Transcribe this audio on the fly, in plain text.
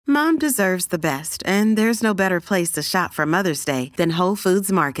Mom deserves the best, and there's no better place to shop for Mother's Day than Whole Foods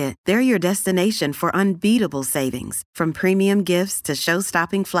Market. They're your destination for unbeatable savings, from premium gifts to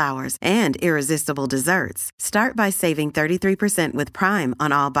show-stopping flowers and irresistible desserts. Start by saving 33% with Prime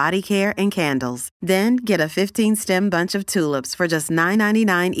on all body care and candles. Then get a 15-stem bunch of tulips for just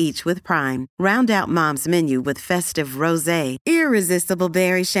 $9.99 each with Prime. Round out Mom's menu with festive rosé, irresistible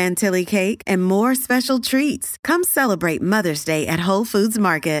berry chantilly cake, and more special treats. Come celebrate Mother's Day at Whole Foods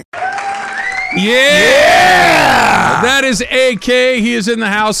Market. Yeah! That is AK. He is in the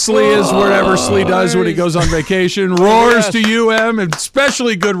house. Slee is wherever Slee does when he goes on vacation. Roars to UM, and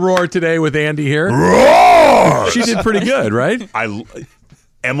especially good roar today with Andy here. Roar! She did pretty good, right?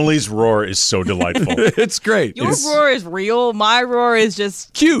 Emily's roar is so delightful. It's great. Your roar is real. My roar is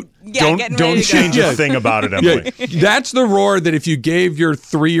just cute. Yeah, don't change a thing about it, Emily. Yeah, that's the roar that if you gave your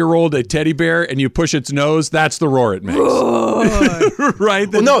 3-year-old a teddy bear and you push its nose, that's the roar it makes.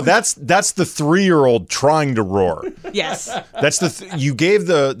 Right? Well, no, that's the 3-year-old trying to roar. Yes. That's you gave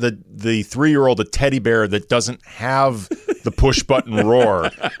the 3-year-old a teddy bear that doesn't have the push button roar,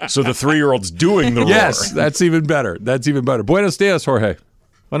 so the 3-year-old's doing the roar. Yes, that's even better. That's even better. Buenos dias, Jorge.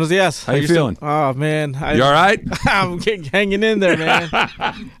 Buenos dias. How you feeling? Oh, man. You all right? I'm hanging in there, man.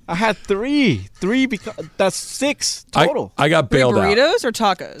 I had three because that's 6 total. I got bailed out. 3 burritos or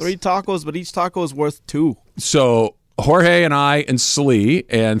tacos? 3 tacos, but each taco is worth 2. So Jorge and I and Slee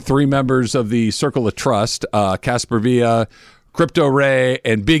and 3 members of the Circle of Trust, Casper Villa, Crypto Ray,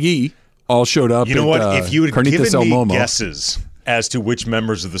 and Big E all showed up. You know what? If you had Carnitas El given me Momo. guesses as to which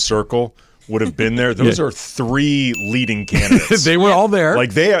members of the Circle would have been there, those are 3 leading candidates. They were all there.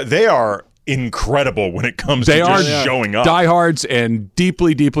 Like they are incredible when it comes to just showing up. Diehards, and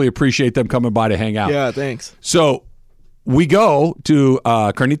deeply, deeply appreciate them coming by to hang out. Yeah, thanks. So we go to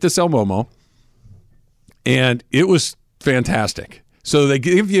Carnitas El Momo, and it was fantastic. So they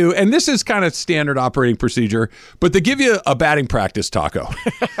give you, and this is kind of standard operating procedure, but they give you a batting practice taco,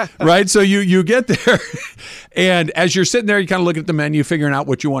 right? So you get there, and as you're sitting there, you kind of look at the menu, figuring out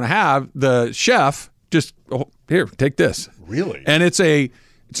what you want to have. The chef just, here, take this. Really? And it's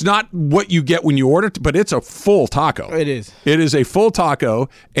not what you get when you order it, but it's a full taco. It is. It is a full taco,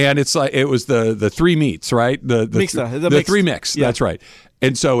 and it's like it was the 3 meats, right? The mixed. 3 mix. Yeah. That's right.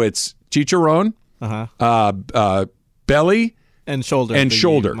 And so it's chicharron, belly, and shoulder.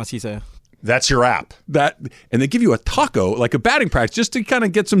 Maciza. That's your app. And they give you a taco, like a batting practice, just to kind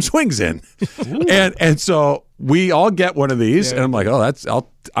of get some swings in. and so we all get one of these, and I'm like,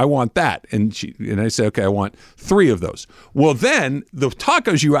 I want that. And I say, okay, I want 3 of those. Well, then the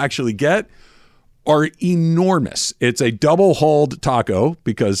tacos you actually get are enormous. It's a double-hulled taco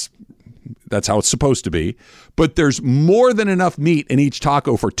because that's how it's supposed to be. But there's more than enough meat in each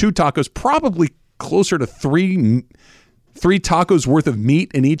taco for 2 tacos, probably closer to 3 tacos worth of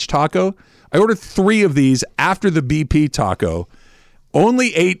meat in each taco. I ordered 3 of these after the BP taco,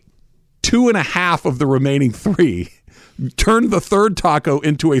 only ate 2.5 of the remaining 3, turned the 3rd taco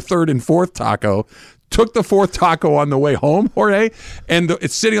into a 3rd and 4th taco, took the 4th taco on the way home, Jorge, and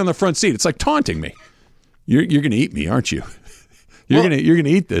it's sitting on the front seat. It's like taunting me. You're going to eat me, aren't you? You're going to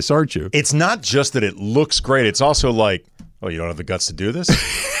eat this, aren't you? It's not just that it looks great. It's also like, you don't have the guts to do this?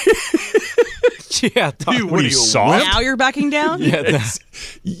 Yeah, what are you soft? Now you're backing down? Yeah,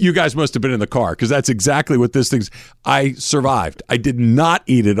 you guys must have been in the car because that's exactly what this thing's. I survived. I did not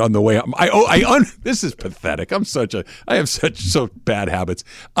eat it on the way home. This is pathetic. I have such bad habits.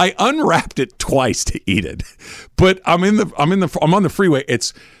 I unwrapped it twice to eat it, but I'm on the freeway.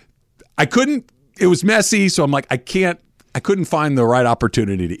 It was messy, so I'm like, I couldn't find the right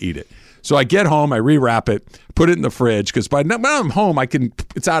opportunity to eat it. So I get home, I rewrap it, put it in the fridge because when I'm home,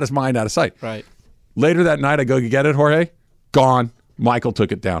 it's out of mind, out of sight. Right. Later that night, I go get it, Jorge. Gone. Michael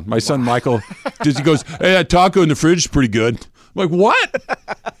took it down. My son Michael, he goes, hey, that taco in the fridge is pretty good. I'm like, what?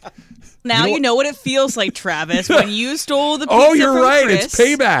 Now you know what it feels like, Travis, when you stole the pizza Oh, you're from right. Chris. It's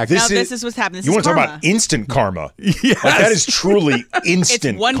payback. This is what's happening. You want to talk about instant karma? Yes. Like, that is truly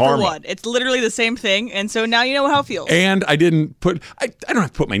instant It's 1 karma. for 1. It's literally the same thing, and so now you know how it feels. And I didn't put. I don't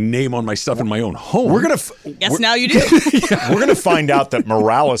have to put my name on my stuff in my own home. Yes, now you do. We're gonna find out that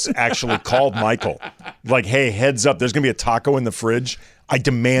Morales actually called Michael, like, "Hey, heads up! There's gonna be a taco in the fridge. I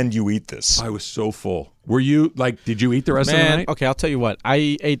demand you eat this." I was so full. Were you did you eat the rest of the night? Okay, I'll tell you what.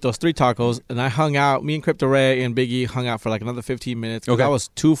 I ate those 3 tacos, and I hung out. Me and Crypto Ray and Biggie hung out for like another 15 minutes. Okay. I was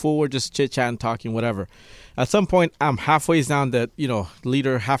too full. We're just chit-chatting, talking, whatever. At some point, I'm halfway down the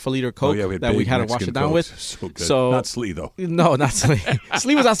half a liter Coke that we had to wash it down with. So good. So not Slee though. No, not Slee.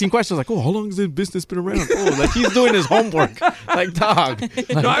 Slee was asking questions like, "Oh, how long has this business been around?" Oh, like he's doing his homework. Like, dog. Like,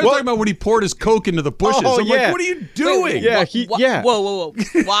 No, I was talking about when he poured his Coke into the bushes. Oh, I'm like, what are you doing? Yeah, Whoa.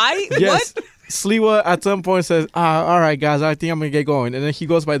 Why? Yes. What? Sliwa at some point says, all right, guys, I think I'm going to get going. And then he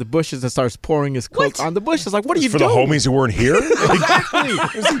goes by the bushes and starts pouring his Coke on the bushes. Like, what are you For doing? the homies who weren't here? Exactly.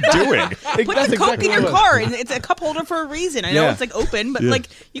 What is he doing? Put the Coke in your car. And it's a cup holder for a reason. I know it's like open, but like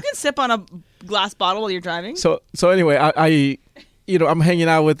you can sip on a glass bottle while you're driving. So anyway, I I'm hanging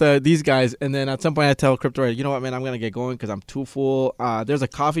out with these guys, and then at some point I tell Crypto, you know what, man, I'm going to get going because I'm too full. There's a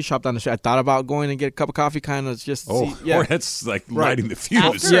coffee shop down the street. I thought about going and get a cup of coffee, kind of just or that's like lighting the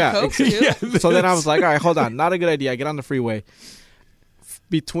fuse. After a Coke, too? Yeah, so then I was like, all right, hold on. Not a good idea. I get on the freeway.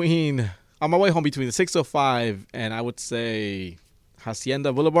 On my way home between the 605 and I would say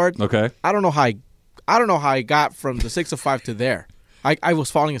Hacienda Boulevard. Okay. I don't know how I got from the 605 to there. I was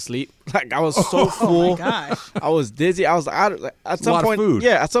falling asleep. Like, I was so full. Oh, my gosh. I was dizzy. I was at some lot of point. food.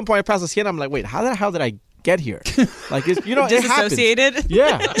 Yeah, at some point I passed the Hacienda. I'm like, wait, how the hell did I get here? Like, it happens. Disassociated?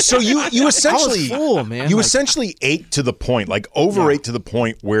 Yeah. So you essentially I was full, man. You Like, essentially ate to the point, like overate to the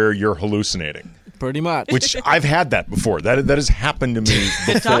point where you're hallucinating. pretty much. Which I've had that before. That has happened to me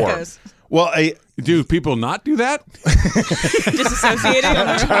before. Tacos. Well, Do people not do that? Disassociated?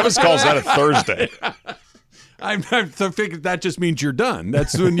 Travis calls that a Thursday. I'm thinking that just means you're done.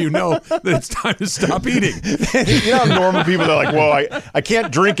 That's when you know that it's time to stop eating. You know how normal people are like, well, I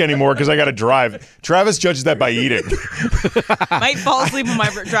can't drink anymore because I got to drive. Travis judges that by eating. Might fall asleep on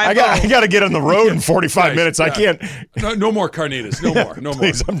my drive I got to get on the road in 45 Right, minutes. yeah. I can't. No more carnitas. No more. No more.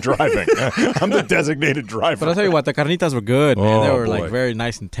 Please, I'm driving. I'm the designated driver. But I'll tell you what, the carnitas were good, man. They Oh, were boy. like very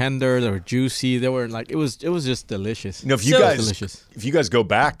nice and tender. They were juicy. They were like it was just delicious. You know, if Delicious. you guys go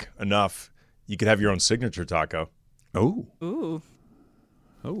back enough, you could have your own signature taco. Oh. Ooh.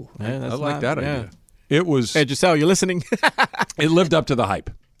 Oh. Yeah, I that's like not- that yeah. idea. It was. Hey, Giselle, you listening? It lived up to the hype.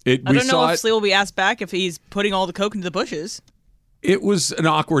 I don't know if Slee will be asked back if he's putting all the Coke into the bushes. It was an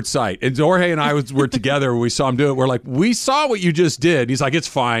awkward sight. And Jorge and I were together. We saw him do it. We're like, we saw what you just did. He's like, it's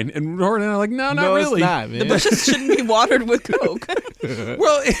fine. And Jorge and I are like, no, not really. It's not, man. The bushes shouldn't be watered with Coke.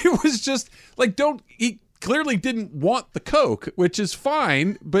 Well, it was just like, he clearly didn't want the Coke, which is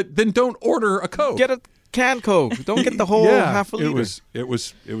fine, but then don't order a Coke. Get a canned Coke. Don't get the whole half a liter. It was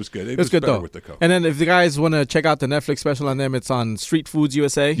good. It It's good better though. with the Coke. And then if the guys want to check out the Netflix special on them, it's on Street Foods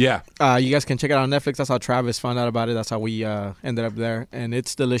USA. Yeah. You guys can check it out on Netflix. That's how Travis found out about it. That's how we ended up there, and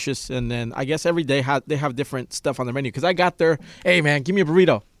it's delicious. And then I guess every day they have different stuff on their menu. Because I got there, hey man, give me a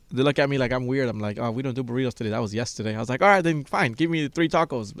burrito. They look at me like I'm weird. I'm like, oh, we don't do burritos today. That was yesterday. I was like, all right, then fine. Give me 3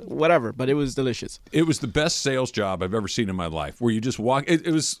 tacos, whatever. But it was delicious. It was the best sales job I've ever seen in my life, where you just walk. It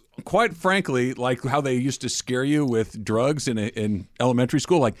was quite frankly like how they used to scare you with drugs in elementary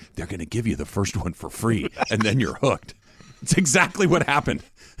school. Like, they're going to give you the first one for free, and then you're hooked. It's exactly what happened.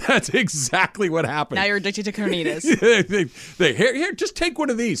 That's exactly what happened. Now you're addicted to carnitas. Here, just take one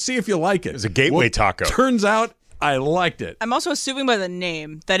of these. See if you like it. It's a gateway taco. Turns out I liked it. I'm also assuming by the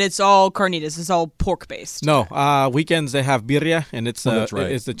name that it's all carnitas. It's all pork based. No, weekends they have birria, and it's that's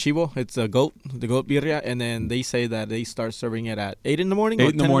right. it's the chivo. It's the goat birria, and then they say that they start serving it at 8 in the morning. 8 or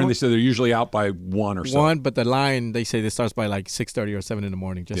in the 10 morning. They said they're usually out by 1 or so. 1, but the line they say it starts by like 6:30 or 7 in the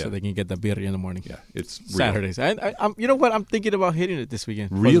morning, just Yeah. so they can get the birria in the morning. Yeah, it's real. Saturdays. I'm you know what? I'm thinking about hitting it this weekend.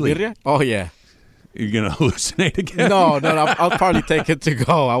 For the Really? birria? Oh yeah. You're gonna hallucinate again? No. I'll probably take it to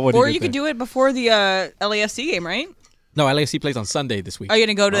go. I wouldn't. Or you could do it before the LAFC game, right? No, LAFC plays on Sunday this week. Are you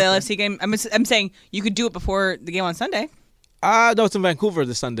going to go to the LAFC game? I'm saying you could do it before the game on Sunday. No, it's in Vancouver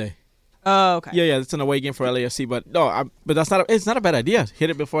this Sunday. Oh, okay. Yeah, it's an away game for LAFC, but no, but it's not a bad idea. Hit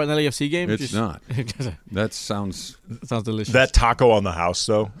it before an LAFC game. It's not. That sounds. Sounds delicious. That taco on the house,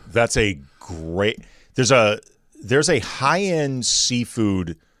 though, that's a great. There's a high-end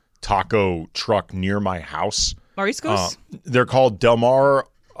seafood taco truck near my house. Mariscos? They're called Del Mar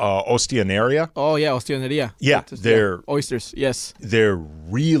Ostianaria. Oh yeah, Ostioneria. Yeah, they're oysters. Yes. they're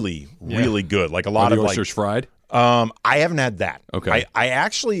really good. Like a lot Are of the oysters like. fried? I haven't had that. Okay. I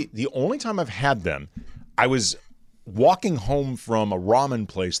actually, the only time I've had them, I was walking home from a ramen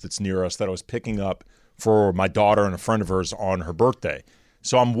place that's near us that I was picking up for my daughter and a friend of hers on her birthday.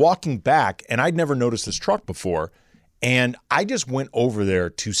 So I'm walking back, and I'd never noticed this truck before, and I just went over there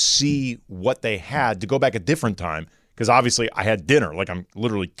to see what they had to go back a different time, because obviously I had dinner. Like, I'm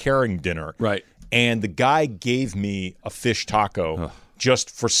literally carrying dinner. Right. And the guy gave me a fish taco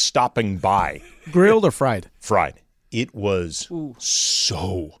just for stopping by. Grilled or fried? Fried. It was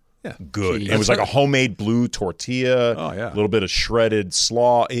so good. Jeez. It was like a homemade blue tortilla. Oh, yeah. A little bit of shredded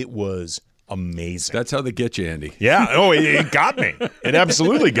slaw. It was amazing. That's how they get you, Andy. Yeah. Oh, it got me. It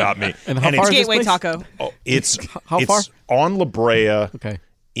absolutely got me. And how far it's is this Gateway place? Taco. It's How it's far? on La Brea, Okay.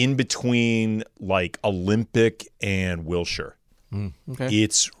 in between like Olympic and Wilshire. Okay.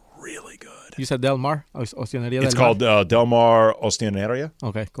 It's really good. You said Del Mar? Oceaneria It's Del Mar? called Del Mar Oceaneria.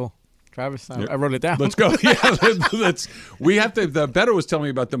 Okay, cool. Travis, I wrote it down. Let's go. Yeah, let's. We have to. The Beto was telling me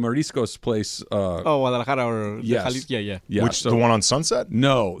about the Mariscos place. Guadalajara or Yes. Yeah. Yeah. Which so- the one on Sunset?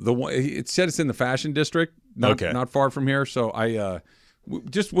 No, the one. It said it's in the Fashion District. Not far from here. So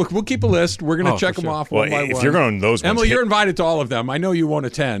we'll keep a list. We're gonna check for them sure. off Well, one by if one. you're going to those ones, Emily, you're invited to all of them. I know you won't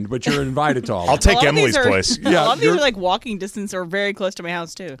attend, but you're invited to all. I'll of them. take A lot of Emily's these are- place. A lot of these you're- are like walking distance or very close to my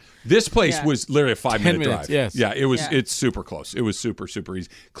house too. This place Yeah. was literally a 5-minute minutes, drive. yes. Yeah, it was. Yeah. It's super close. It was super easy.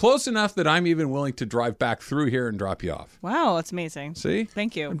 Close enough that I'm even willing to drive back through here and drop you off. Wow, that's amazing. See?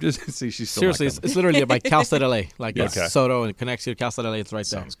 Thank you. I'm just see. She's still Seriously, not coming. it's literally by Cal State LA. Like Yeah. it's Okay. Soto and connects you to Cal State LA. It's right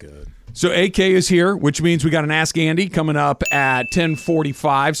there. Sounds good. So AK is here, which means we got an Ask Andy coming up at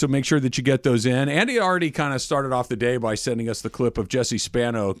 10:45. So make sure that you get those in. Andy already kind of started off the day by sending us the clip of Jessie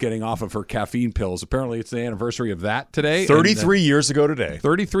Spano getting off of her caffeine pills. Apparently, it's the anniversary of that today. 33 years ago today.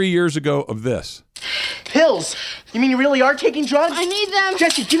 33 years ago of this. Pills? You mean you really are taking drugs? I need them.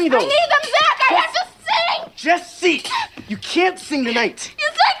 Jesse, give me those. I need them, Zach. I have to sing. Jesse, you can't sing tonight.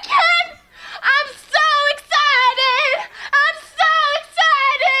 Yes, I can. I'm so excited. I'm so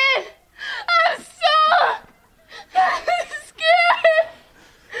scared.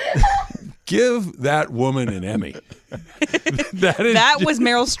 Give that woman an Emmy. That was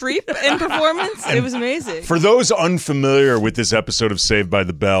Meryl Streep in performance. It was amazing. For those unfamiliar with this episode of Saved by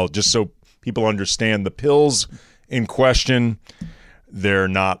the Bell, just so people understand, the pills in question, they're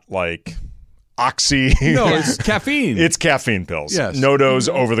not like Oxy. No, it's caffeine. It's caffeine pills. Yes. No dose,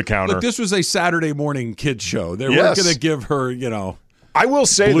 over the counter. Look, this was a Saturday morning kids show. They weren't Yes. going to give her, I will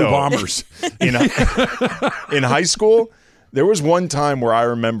say, blue though, bombers. in high school, there was one time where I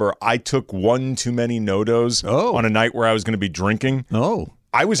remember I took one too many no-dos on a night where I was going to be drinking. Oh.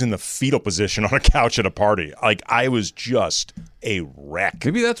 I was in the fetal position on a couch at a party. Like, I was just a wreck.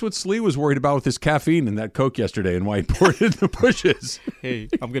 Maybe that's what Slee was worried about with his caffeine and that Coke yesterday and why he poured it in the bushes. Hey,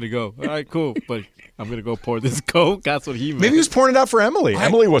 I'm gonna go. All right, cool. But I'm gonna go pour this Coke. That's what he meant. Maybe he was pouring it out for Emily.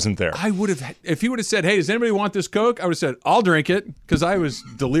 Emily wasn't there. I would have, if he would have said, hey, does anybody want this Coke? I would have said, I'll drink it because I was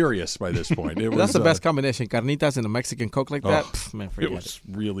delirious by this point. It was, That's the best combination. Carnitas and a Mexican Coke like that. Pff, man, It forget was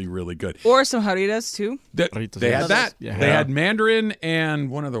really, really good. Or some Jarritas too. Burritos, They yeah. had that. Yeah. They had mandarin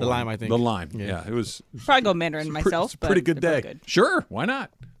and one other one. The lime, I think. The lime. Yeah. Yeah, it was Probably go Mandarin myself. It's a pretty but good they're day. both good. Sure, why not?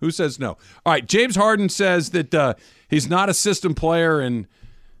 Who says no? All right, James Harden says that he's not a system player, and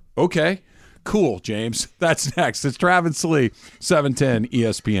okay, cool, James. That's next. It's Travis Lee, 710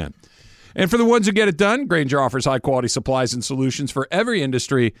 ESPN. And for the ones who get it done, Grainger offers high-quality supplies and solutions for every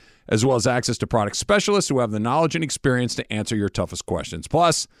industry, as well as access to product specialists who have the knowledge and experience to answer your toughest questions.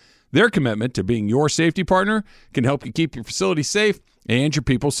 Plus, their commitment to being your safety partner can help you keep your facility safe and your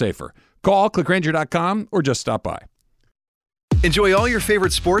people safer. Call, clickgrainger.com, or just stop by. Enjoy all your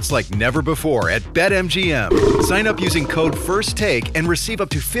favorite sports like never before at BetMGM. Sign up using code FIRSTTAKE and receive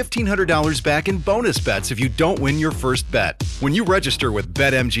up to $1,500 back in bonus bets if you don't win your first bet. When you register with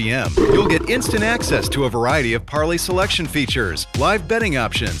BetMGM, you'll get instant access to a variety of parlay selection features, live betting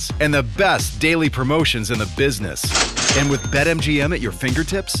options, and the best daily promotions in the business. And with BetMGM at your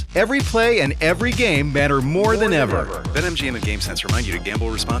fingertips, every play and every game matter more than ever. BetMGM and GameSense remind you to gamble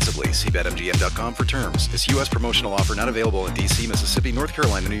responsibly. See BetMGM.com for terms. This U.S. promotional offer not available in D.C., Mississippi, North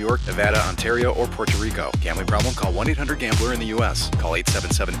Carolina, New York, Nevada, Ontario, or Puerto Rico. Gambling problem? Call 1-800-GAMBLER in the U.S. Call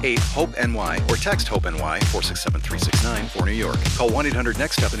 877-8-HOPE-NY or text HOPE-NY 467-369 for New York. Call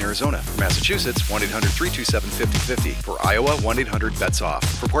 1-800-NEXT-STEP in Arizona. For Massachusetts, 1-800-327-5050. For Iowa, 1-800-BETS-OFF.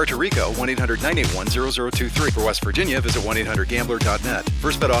 For Puerto Rico, 1-800-981-0023. For West Virginia, visit 1-800-GAMBLER.net.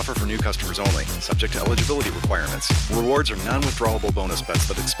 First bet offer for new customers only. Subject to eligibility requirements. Rewards are non-withdrawable bonus bets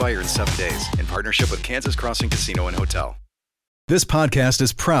that expire in 7 days. In partnership with Kansas Crossing Casino and Hotel. This podcast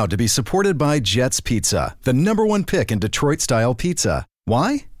is proud to be supported by Jets Pizza, the #1 pick in Detroit-style pizza.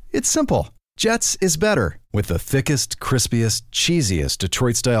 Why? It's simple. Jets is better. With the thickest, crispiest, cheesiest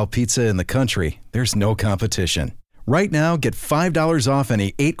Detroit-style pizza in the country, there's no competition. Right now, get $5 off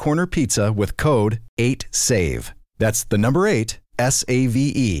any 8-corner pizza with code 8SAVE. That's the number 8,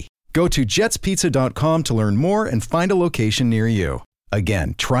 S-A-V-E. Go to jetspizza.com to learn more and find a location near you.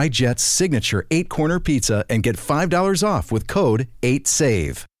 Again, try Jet's signature 8-corner pizza and get $5 off with code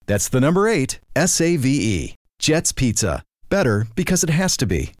 8SAVE. That's the number 8, S-A-V-E. Jet's Pizza. Better because it has to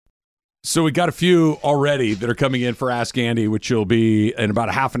be. So we got a few already that are coming in for Ask Andy, which will be in about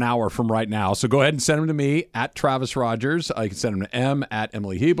a half an hour from right now. So go ahead and send them to me at Travis Rogers. You can send them to M at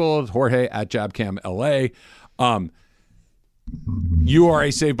Emily Hebel, Jorge at JabCamLA. You are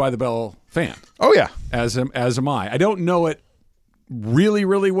a Saved by the Bell fan. Oh, yeah. As am I. I don't know it really,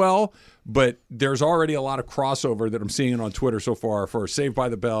 really well, but there's already a lot of crossover that I'm seeing on Twitter so far for Saved by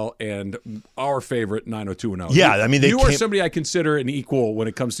the Bell and our favorite 90210. Yeah, I mean, you are somebody I consider an equal when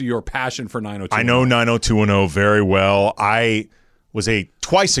it comes to your passion for 90210. I know 90210 very well. I was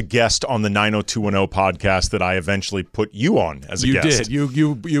twice a guest on the 90210 podcast that I eventually put you on as a guest. You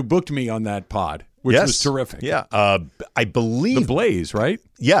did. You booked me on that pod, which was terrific. Yeah. I believe The Blaze, right?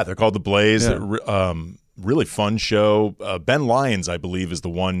 Yeah, they're called The Blaze. Yeah. Really fun show. Ben Lyons, I believe, is the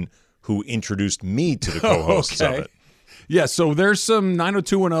one who introduced me to the co-hosts of it. Yeah, so there's some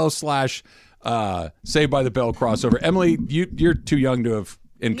 90210 / Saved by the Bell crossover. Emily, you're too young to have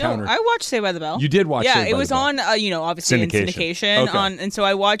encountered. No, I watched Saved by the Bell. You did watch Saved by the Bell. Yeah, it was on, obviously in syndication. Okay. And so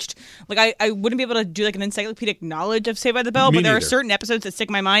I watched, I wouldn't be able to do an encyclopedic knowledge of Saved by the Bell, Me but there neither. are certain episodes that stick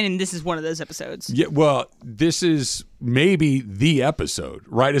in my mind, and this is one of those episodes. Yeah, well, this is maybe the episode,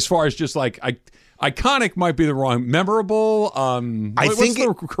 right? As far as just iconic might be the wrong, memorable. I think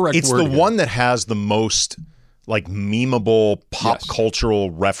the correct it's word the here? one that has the most memeable pop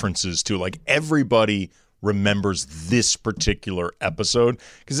cultural references to. Everybody remembers this particular episode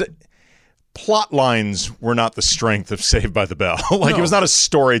because plot lines were not the strength of Saved by the Bell. It was not a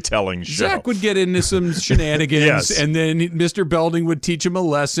storytelling show. Zach would get into some shenanigans, Yes. and then Mr. Belding would teach him a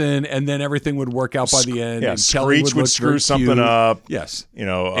lesson, and then everything would work out by the end. Yeah, and Kelly Screech would look screw very something cute. up. Yes, AC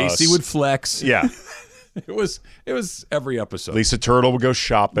AC would flex. Yeah. It was every episode. Lisa Turtle would go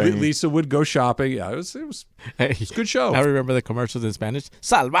shopping. Lisa would go shopping. Yeah, it was a good show. I remember the commercials in Spanish.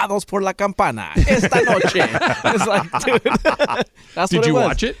 Salvados por la campana esta noche. It's dude. That's Did what you it was.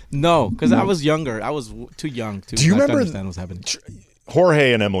 watch it? No, because I was younger. I was too young to, Do you remember understand what's happening.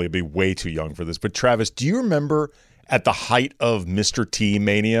 Jorge and Emily would be way too young for this, but Travis, do you remember at the height of Mr. T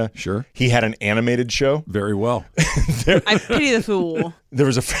mania? Sure. He had an animated show. Very well. I pity the fool. There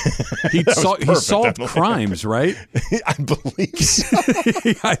was He solved crimes, right? I believe so.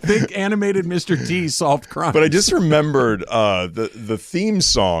 I think animated Mr. T solved crimes. But I just remembered the theme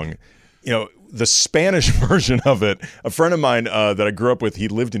song, the Spanish version of it. A friend of mine that I grew up with, he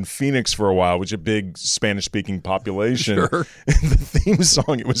lived in Phoenix for a while, which is a big Spanish-speaking population. Sure. The theme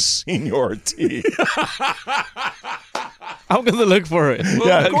song, it was Senor T. I'm going to look for it. Well,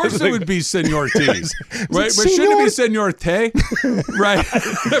 Yeah, of course it would be Senor T, right? But shouldn't it be Senor T, right?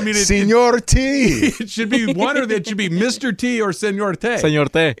 I mean, Senor T. It should be one, or it should be Mr. T or Senor T. Senor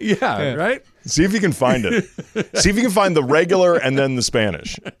T. Yeah, right? See if you can find it. See if you can find the regular and then the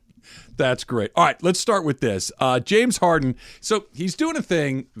Spanish. That's great. All right, let's start with this. James Harden. So he's doing a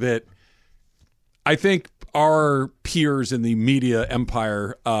thing that I think our peers in the media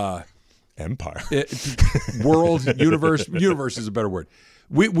empire, world, universe is a better word.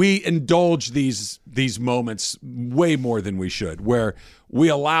 We indulge these moments way more than we should, where we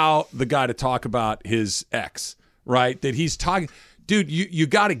allow the guy to talk about his ex, right? That he's talking. Dude, you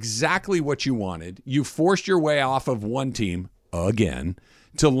got exactly what you wanted. You forced your way off of one team again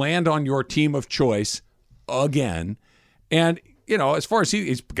to land on your team of choice again. And, as far as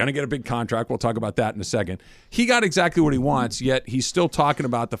he's going to get a big contract, we'll talk about that in a second. He got exactly what he wants, yet he's still talking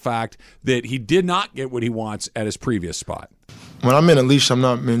about the fact that he did not get what he wants at his previous spot. When I'm in a leash, I'm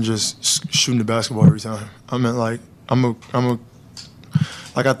not meant just shooting the basketball every time. I meant I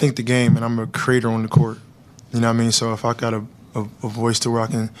think the game, and I'm a creator on the court. You know what I mean? So if I got a voice to where I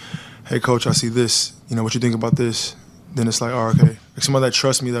can, hey, coach, I see this. What you think about this? Then it's okay. Somebody that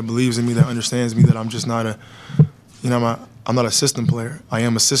trusts me, that believes in me, that understands me, that I'm just not I'm not a system player. I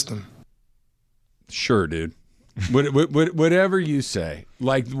am a system. Sure, dude. Whatever you say.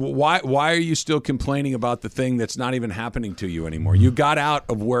 Why are you still complaining about the thing that's not even happening to you anymore? You got out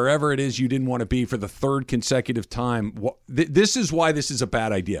of wherever it is you didn't want to be for the third consecutive time. This is why this is a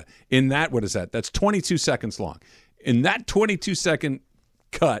bad idea. In that, what is that? That's 22 seconds long. In that 22-second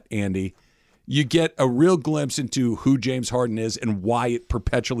cut, Andy, you get a real glimpse into who James Harden is and why it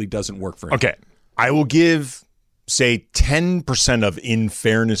perpetually doesn't work for him. Okay. I will give, say, 10% of in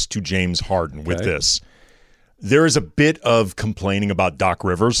fairness to James Harden with this. There is a bit of complaining about Doc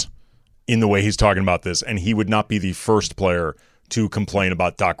Rivers in the way he's talking about this, and he would not be the first player to complain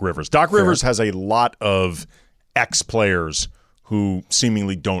about Doc Rivers. Doc Rivers has a lot of ex-players who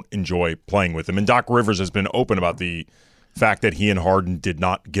seemingly don't enjoy playing with him, and Doc Rivers has been open about the fact that he and Harden did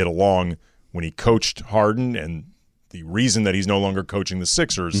not get along when he coached Harden, and the reason that he's no longer coaching the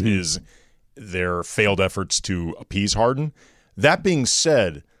Sixers is their failed efforts to appease Harden. That being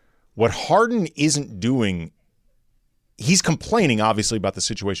said, What Harden isn't doing, he's complaining, obviously, about the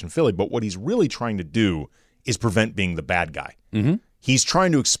situation in Philly, but what he's really trying to do is prevent being the bad guy. Mm-hmm. He's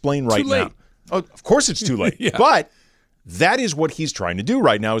trying to explain right now. Oh, of course it's too late. Yeah. But that is what he's trying to do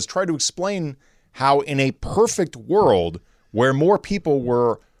right now, is try to explain how in a perfect world where more people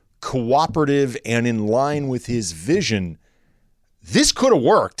were cooperative and in line with his vision, this could have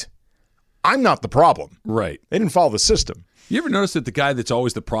worked. I'm not the problem. Right. They didn't follow the system. You ever notice that the guy that's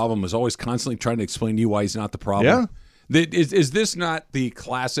always the problem is always constantly trying to explain to you why he's not the problem? Yeah. Is this not the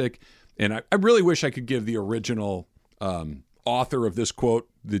classic? And I really wish I could give the original author of this quote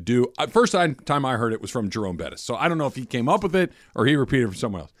the due. First time I heard it was from Jerome Bettis. So I don't know if he came up with it or he repeated it from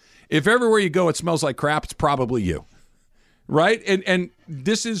someone else. If everywhere you go it smells like crap, it's probably you. Right? And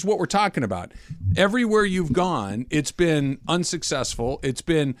this is what we're talking about. Everywhere you've gone, it's been unsuccessful. It's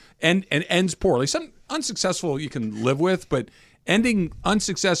been and ends poorly. Some unsuccessful you can live with, but ending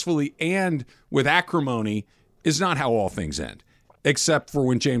unsuccessfully and with acrimony is not how all things end, except for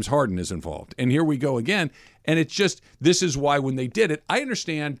when James Harden is involved. And here we go again. And it's just, this is why when they did it, I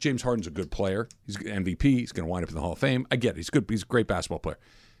understand James Harden's a good player. He's an MVP. He's going to wind up in the Hall of Fame. I get it. He's good. He's a great basketball player.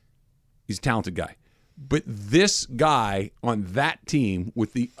 He's a talented guy. But this guy on that team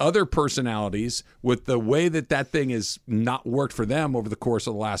with the other personalities, with the way that thing has not worked for them over the course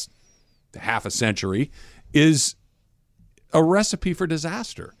of the last half a century, is a recipe for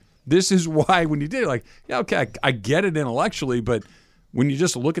disaster. This is why when you did it, like, yeah, okay, I get it intellectually, but when you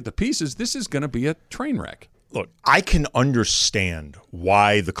just look at the pieces, this is going to be a train wreck. Look, I can understand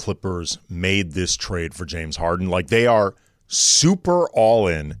why the Clippers made this trade for James Harden. Like, they are super all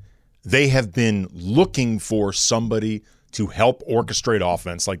in. They have been looking for somebody to help orchestrate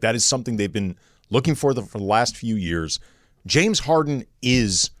offense. Like, that is something they've been looking for the last few years. James Harden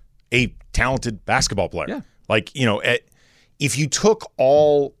is a talented basketball player. Yeah. Like, you know, if you took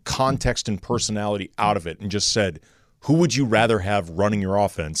all context and personality out of it and just said, who would you rather have running your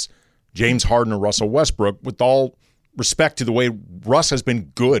offense, James Harden or Russell Westbrook, with all respect to the way Russ has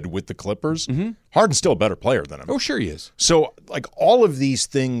been good with the Clippers, Harden's still a better player than him. Oh, sure he is. So, like, all of these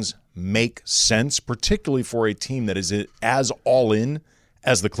things make sense, particularly for a team that is as all in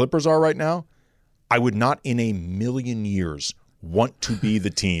as the Clippers are right now. I would not in a million years want to be the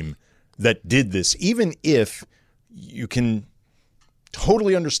team that did this, even if you can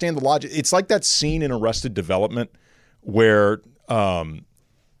totally understand the logic. It's like that scene in Arrested Development where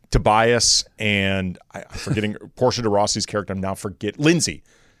Tobias and I'm forgetting Portia de Rossi's character. Lindsay.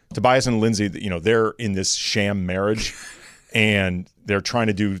 Tobias and Lindsay, you know, they're in this sham marriage and they're trying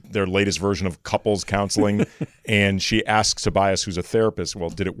to do their latest version of couples counseling. And she asks Tobias, who's a therapist, well,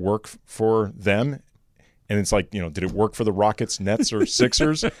 did it work for them? And it's like, you know, did it work for the Rockets, Nets, or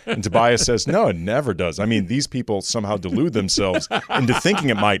Sixers? And Tobias says, no, it never does. I mean, these people somehow delude themselves into thinking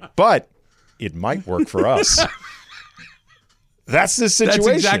it might, but it might work for us. That's the situation.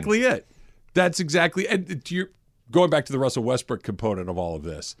 That's exactly it. That's exactly, and going back to the Russell Westbrook component of all of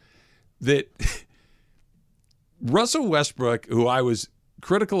this, that Russell Westbrook, who I was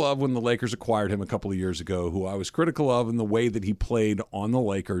critical of when the Lakers acquired him a couple of years ago, who I was critical of in the way that he played on the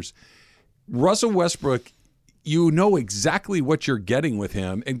Lakers, Russell Westbrook, you know exactly what you're getting with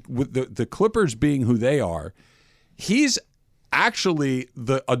him. And with the Clippers being who they are, he's actually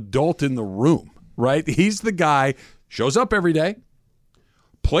the adult in the room, right? He's the guy, shows up every day,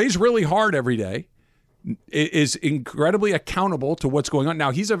 plays really hard every day, is incredibly accountable to what's going on. Now,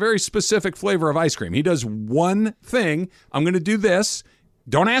 he's a very specific flavor of ice cream. He does one thing. I'm going to do this.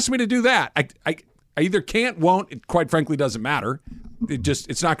 Don't ask me to do that. I either can't, won't. It quite frankly doesn't matter.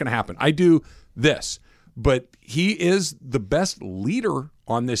 It's not going to happen. I do this. But he is the best leader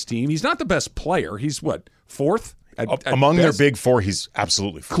on this team. He's not the best player. He's what, fourth? Among their big four, he's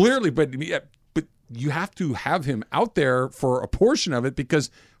absolutely fourth. Clearly, but you have to have him out there for a portion of it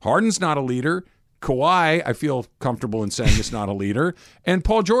because Harden's not a leader. Kawhi, I feel comfortable in saying, is not a leader. And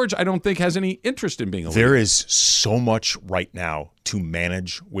Paul George, I don't think has any interest in being a leader. There is so much right now to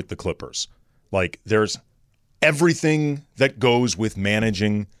manage with the Clippers. Like, there's everything that goes with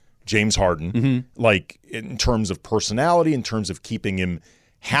managing James Harden, like in terms of personality, in terms of keeping him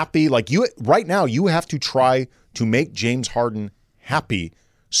happy. Like, right now, you have to try to make James Harden happy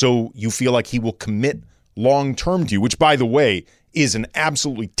so you feel like he will commit long-term to you, which, by the way, is an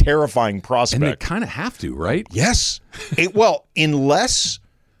absolutely terrifying prospect. And they kind of have to, right? Yes. Well, unless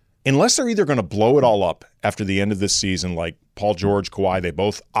they're either going to blow it all up after the end of this season, like Paul George, Kawhi, they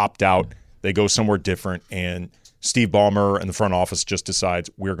both opt out, they go somewhere different, and Steve Ballmer and the front office just decides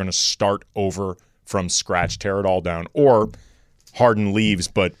we're going to start over from scratch, tear it all down, or Harden leaves,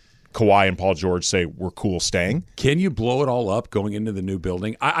 but Kawhi and Paul George say we're cool staying. Can you blow it all up going into the new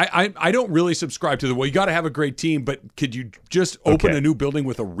building? I don't really subscribe to you got to have a great team, but could you just open a new building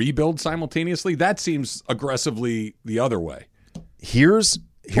with a rebuild simultaneously? That seems aggressively the other way. Here's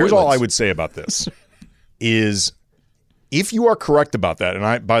all I would say about this is if you are correct about that,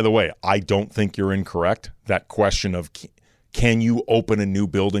 and by the way, I don't think you're incorrect, that question of can you open a new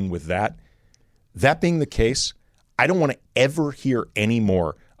building with that? That being the case, I don't want to ever hear any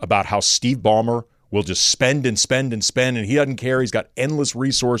more about how Steve Ballmer will just spend and spend and spend, and he doesn't care. He's got endless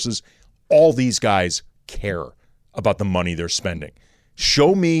resources. All these guys care about the money they're spending.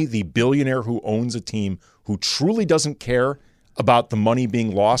 Show me the billionaire who owns a team who truly doesn't care about the money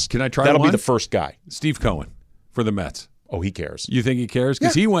being lost. Can I try That'll one? be the first guy. Steve Cohen for the Mets. Oh, he cares. You think he cares?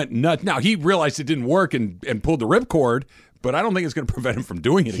 Because he went nuts. Now, he realized it didn't work and pulled the ripcord, but I don't think it's going to prevent him from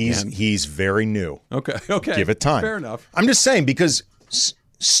doing it again. He's very new. Okay. Give it time. Fair enough. I'm just saying because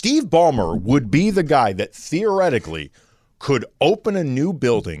Steve Ballmer would be the guy that theoretically could open a new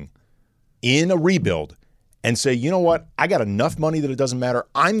building in a rebuild and say, you know what, I got enough money that it doesn't matter.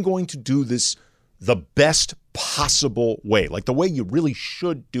 I'm going to do this the best possible way, like the way you really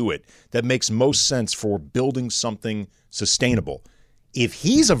should do it, that makes most sense for building something sustainable. If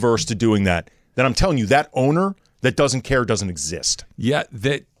he's averse to doing that, then I'm telling you, that owner that doesn't care doesn't exist. Yeah,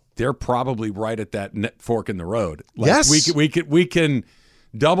 they're probably right at that fork in the road. Like, yes. We can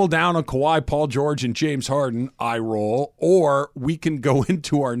double down on Kawhi, Paul George, and James Harden, eye roll, or we can go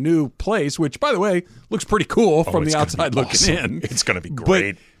into our new place, which, by the way, looks pretty cool from the outside looking in. It's going to be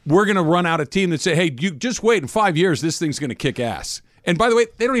great. But we're going to run out a team that say, hey, you just wait. In 5 years, this thing's going to kick ass. And by the way,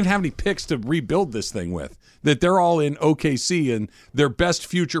 they don't even have any picks to rebuild this thing with. That they're all in OKC and their best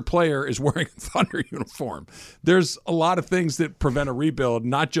future player is wearing a Thunder uniform. There's a lot of things that prevent a rebuild,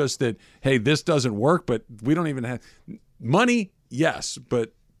 not just that, hey, this doesn't work, but we don't even have money. Yes,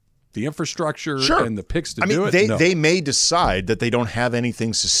 but the infrastructure and the picks to do it, they may decide that they don't have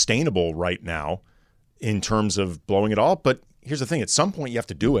anything sustainable right now in terms of blowing it all. But here's the thing. At some point, you have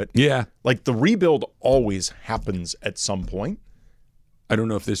to do it. Yeah. Like the rebuild always happens at some point. I don't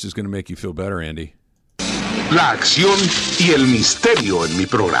know if this is going to make you feel better, Andy. La acción y el misterio en mi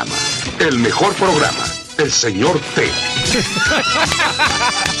programa. El mejor programa. El Señor T.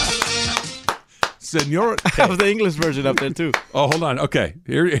 Señor T. I have the English version up there, too. Oh, hold on. Okay.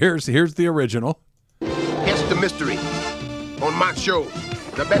 Here's the original. Guess the mystery. On my show.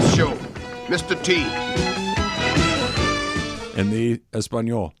 The best show. Mr. T. And the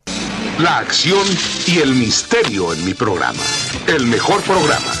Espanol. La acción y el misterio en mi programa. El mejor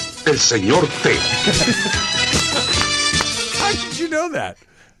programa. El Señor T. How did you know that?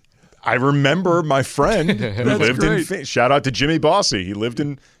 I remember my friend who lived in Phoenix. Shout out to Jimmy Bossy. He lived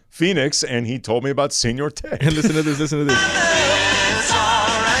in Phoenix, and he told me about Senor T. And listen to this.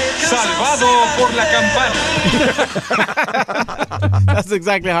 Salvado por la campana. That's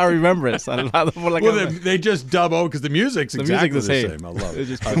exactly how I remember it. Salvado por la campana. They just dub over because the music's exactly the same. I love it.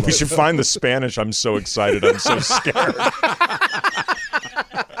 We should find the Spanish. I'm so excited. I'm so scared.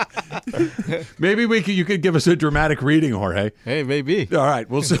 Maybe you could give us a dramatic reading, Jorge. Hey, maybe. All right,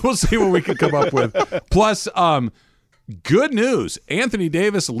 we'll see what we can come up with. Plus, good news: Anthony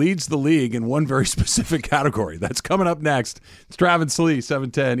Davis leads the league in one very specific category. That's coming up next. It's Travis Lee,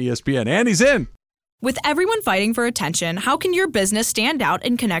 710 ESPN. Andy's in. With everyone fighting for attention, how can your business stand out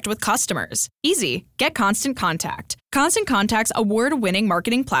and connect with customers? Easy. Get Constant Contact. Constant Contact's award-winning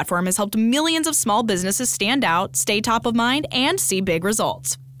marketing platform has helped millions of small businesses stand out, stay top of mind, and see big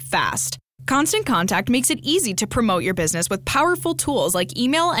results fast. Constant Contact makes it easy to promote your business with powerful tools like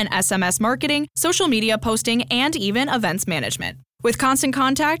email and SMS marketing, social media posting, and even events management. With Constant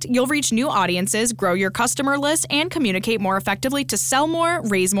Contact, you'll reach new audiences, grow your customer list, and communicate more effectively to sell more,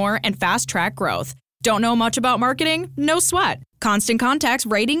 raise more, and fast-track growth. Don't know much about marketing? No sweat. Constant Contact's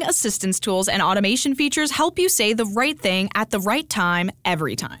writing assistance tools and automation features help you say the right thing at the right time,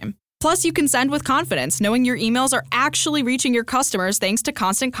 every time. Plus, you can send with confidence, knowing your emails are actually reaching your customers thanks to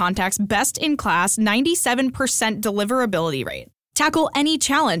Constant Contact's best-in-class 97% deliverability rate. Tackle any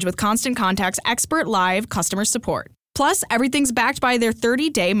challenge with Constant Contact's expert live customer support. Plus, everything's backed by their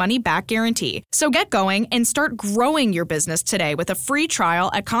 30-day money-back guarantee. So get going and start growing your business today with a free trial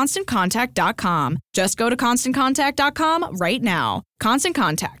at ConstantContact.com. Just go to ConstantContact.com right now. Constant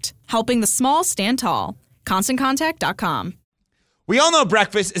Contact, helping the small stand tall. ConstantContact.com. We all know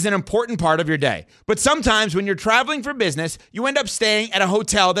breakfast is an important part of your day, but sometimes when you're traveling for business, you end up staying at a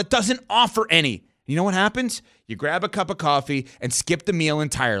hotel that doesn't offer any. You know what happens? You grab a cup of coffee and skip the meal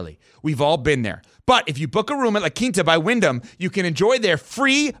entirely. We've all been there. But if you book a room at La Quinta by Wyndham, you can enjoy their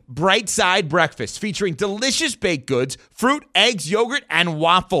free Bright Side breakfast featuring delicious baked goods, fruit, eggs, yogurt, and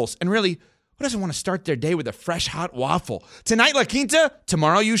waffles. And really, who doesn't want to start their day with a fresh, hot waffle? Tonight, La Quinta,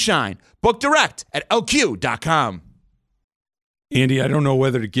 tomorrow you shine. Book direct at lq.com. Andy, I don't know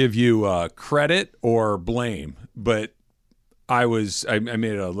whether to give you credit or blame, but I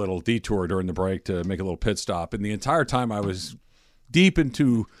made a little detour during the break to make a little pit stop, and the entire time I was deep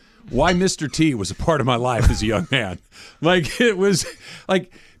into why Mr. T was a part of my life as a young man. Like, it was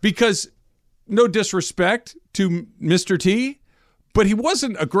like, because no disrespect to Mr. T, but he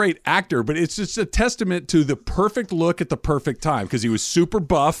wasn't a great actor, but it's just a testament to the perfect look at the perfect time, because he was super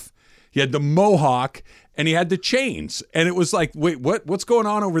buff, he had the mohawk, and he had the chains. And it was like, wait, what's going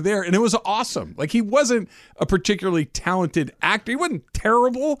on over there? And it was awesome. Like, he wasn't a particularly talented actor. He wasn't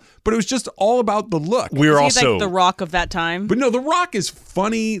terrible, but it was just all about the look. We're also like the Rock of that time. But no, the Rock is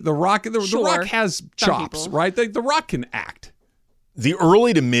funny. The Rock has chops, right? The Rock can act. The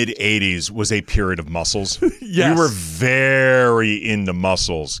early to mid 80s was a period of muscles. Yes. We were very into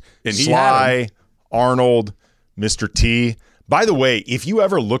muscles. And Sly, Arnold, Mr. T. By the way, if you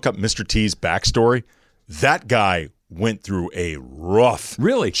ever look up Mr. T's backstory, that guy went through a rough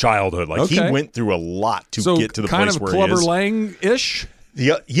childhood. Like, he went through a lot to get to the place where he is. Kind of Clubber Lang-ish?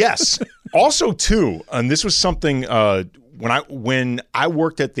 Yeah, yes. Also, too, and this was something when I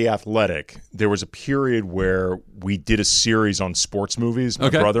worked at The Athletic, there was a period where we did a series on sports movies, my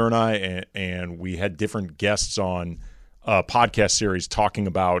brother and I, and we had different guests on a podcast series talking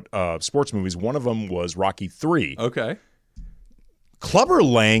about sports movies. One of them was Rocky III. Okay. Clubber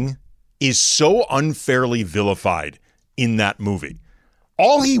Lang is so unfairly vilified in that movie.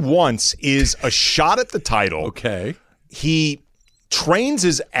 All he wants is a shot at the title. Okay. He trains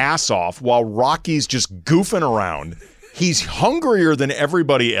his ass off while Rocky's just goofing around. He's hungrier than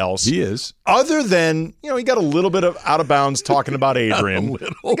everybody else. He is. Other than, he got a little bit of out of bounds talking about Adrian.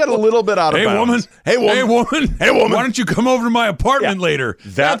 He got a little bit out of bounds. Hey, woman. Why don't you come over to my apartment later?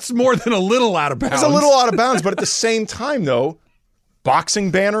 That's more than a little out of bounds. It's a little out of bounds, but at the same time, though, boxing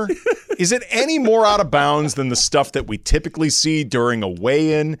banner, is it any more out of bounds than the stuff that we typically see during a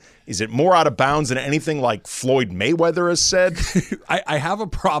weigh-in? Is it more out of bounds than anything like Floyd Mayweather has said? I have a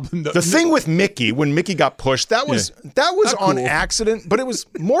problem. The thing with Mickey, when Mickey got pushed, that was on accident, but it was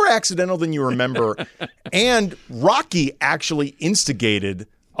more accidental than you remember. And Rocky actually instigated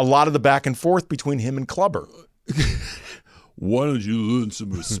a lot of the back and forth between him and Clubber. Why don't you learn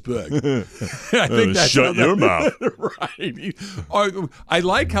some respect? I think that's shut your mouth. Right. I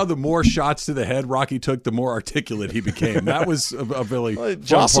like how the more shots to the head Rocky took, the more articulate he became. That was a really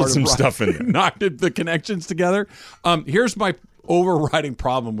jostled some stuff in there. Knocked the connections together. Here's my overriding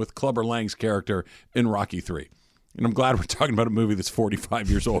problem with Clubber Lang's character in Rocky III. And I'm glad we're talking about a movie that's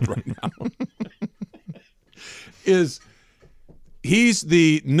 45 years old right now. He's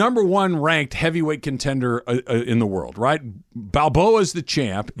the number one ranked heavyweight contender in the world, right? Balboa is the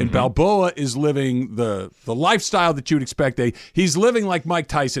champ, and Balboa is living the lifestyle that you would expect. He's living like Mike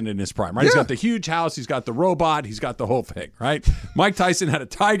Tyson in his prime, right? Yeah. He's got the huge house, he's got the robot, he's got the whole thing, right? Mike Tyson had a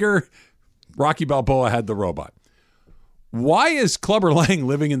tiger, Rocky Balboa had the robot. Why is Clubber Lang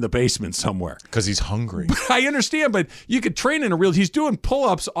living in the basement somewhere? Because he's hungry. I understand, but you could train in a real. He's doing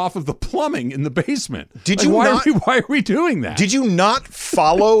pull-ups off of the plumbing in the basement. Why are we doing that? Did you not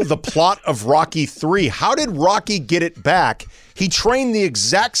follow the plot of Rocky III? How did Rocky get it back? He trained the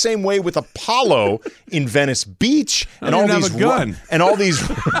exact same way with Apollo in Venice Beach, and all these and all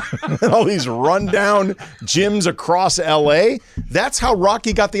these rundown gyms across L.A. That's how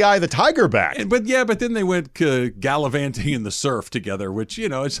Rocky got the Eye of the Tiger back. But then they went gallivanting in the surf together, which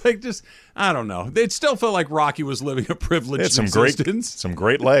it's like just I don't know. It still felt like Rocky was living a privileged existence. Some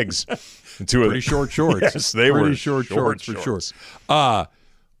great legs. Pretty short shorts. Yes, they were pretty short shorts for sure.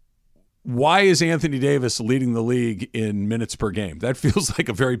 Why is Anthony Davis leading the league in minutes per game? That feels like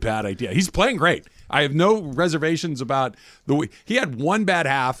a very bad idea. He's playing great. I have no reservations about the way he had one bad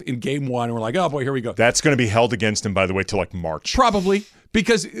half in game one, and we're like, oh boy, here we go. That's going to be held against him, by the way, till like March. Probably,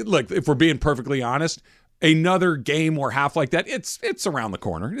 because look, if we're being perfectly honest, another game or half like that, it's around the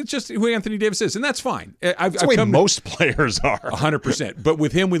corner. It's just who Anthony Davis is, and that's fine. That's the way most players are. 100%. But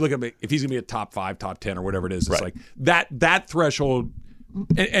with him, we look at if he's going to be a top 5, top 10, or whatever it is. It's like that threshold.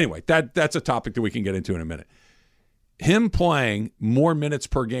 Anyway, that's a topic that we can get into in a minute. Him playing more minutes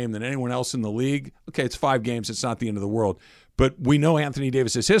per game than anyone else in the league, okay, it's 5 games. It's not the end of the world. But we know Anthony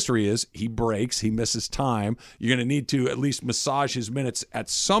Davis's history is he breaks, he misses time. You're going to need to at least massage his minutes at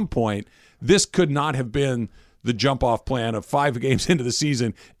some point. This could not have been the jump-off plan of 5 games into the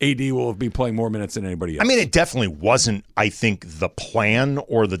season, AD will be playing more minutes than anybody else. I mean, it definitely wasn't, I think, the plan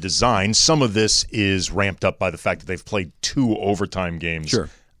or the design. Some of this is ramped up by the fact that they've played 2 overtime games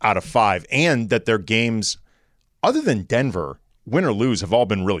out of 5, and that their games, other than Denver, win or lose, have all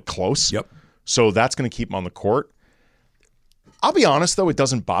been really close. Yep. So that's going to keep them on the court. I'll be honest, though, it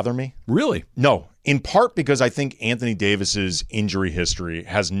doesn't bother me. Really? No, in part because I think Anthony Davis's injury history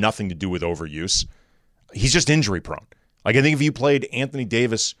has nothing to do with overuse. He's just injury prone. Like, I think if you played Anthony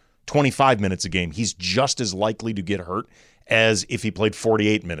Davis 25 minutes a game, he's just as likely to get hurt as if he played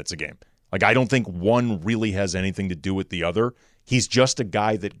 48 minutes a game. Like, I don't think one really has anything to do with the other. He's just a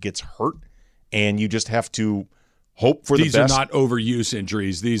guy that gets hurt, and you just have to hope for the best. These are not overuse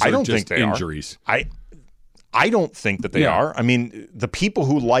injuries. These are just injuries. I don't think that they are. I mean, the people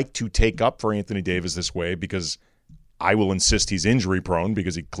who like to take up for Anthony Davis this way, because I will insist he's injury prone,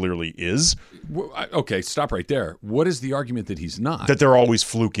 because he clearly is. Okay, stop right there. What is the argument that he's not? That they're always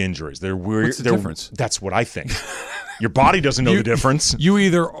fluke injuries. They're weird. What's the difference? That's what I think. Your body doesn't know the difference. You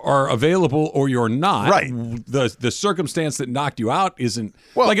either are available or you're not. Right. The circumstance that knocked you out isn't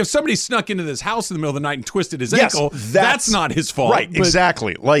like if somebody snuck into this house in the middle of the night and twisted his ankle. That's not his fault. Right.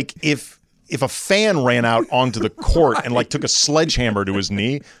 Exactly. Like if a fan ran out onto the court and like took a sledgehammer to his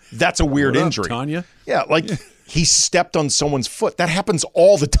knee, that's a weird injury. Tanya? Yeah. Like he stepped on someone's foot. That happens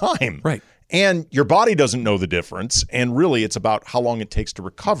all the time. Right. And your body doesn't know the difference. And really, it's about how long it takes to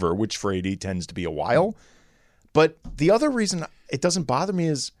recover, which for AD tends to be a while. But the other reason it doesn't bother me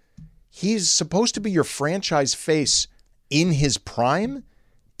is he's supposed to be your franchise face in his prime.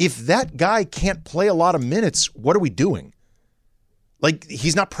 If that guy can't play a lot of minutes, what are we doing? Like,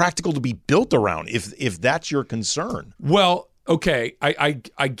 he's not practical to be built around if that's your concern. Well, okay, I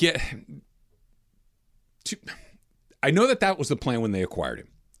get. I know that was the plan when they acquired him.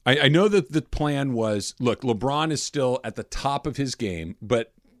 I know that the plan was, look, LeBron is still at the top of his game,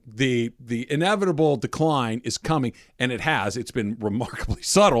 but the inevitable decline is coming, and it has. It's been remarkably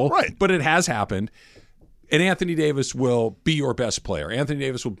subtle, right? But it has happened. And Anthony Davis will be your best player. Anthony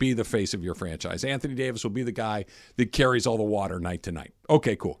Davis will be the face of your franchise. Anthony Davis will be the guy that carries all the water night to night.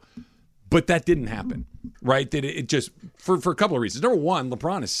 Okay, cool. But that didn't happen, right? That it just for a couple of reasons. Number one,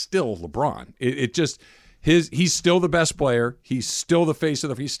 LeBron is still LeBron. He's still the best player. He's still the face of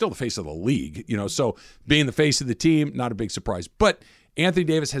the league. So being the face of the team, not a big surprise. But Anthony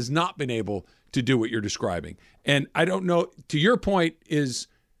Davis has not been able to do what you're describing. And I don't know, to your point is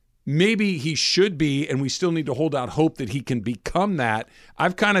maybe he should be, and we still need to hold out hope that he can become that.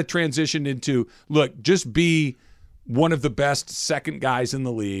 I've kind of transitioned into, look, just be one of the best second guys in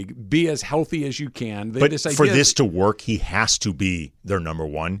the league. Be as healthy as you can. But for this to work, he has to be their number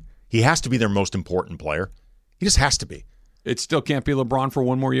one. He has to be their most important player. He just has to be. It still can't be LeBron for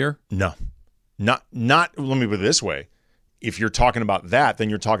one more year? No. Not. Let me put it this way. If you're talking about that, then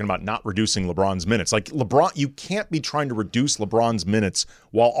you're talking about not reducing LeBron's minutes. Like LeBron, you can't be trying to reduce LeBron's minutes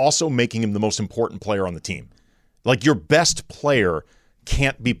while also making him the most important player on the team. Like your best player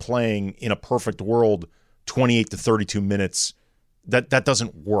can't be playing in a perfect world 28 to 32 minutes. That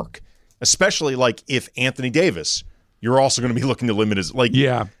doesn't work. Especially like if Anthony Davis, you're also going to be looking to limit his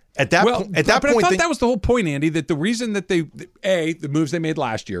At that point, I thought that was the whole point, Andy, that the reason that the moves they made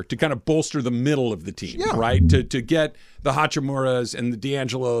last year to kind of bolster the middle of the team, right? To get the Hachimuras and the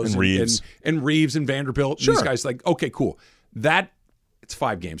D'Angelos and Reeves and Vanderbilt and these guys, like, okay, cool. It's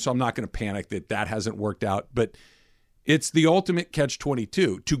 5 games, so I'm not going to panic that hasn't worked out, but it's the ultimate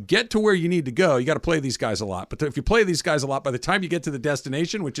catch-22. To get to where you need to go, you got to play these guys a lot. But if you play these guys a lot, by the time you get to the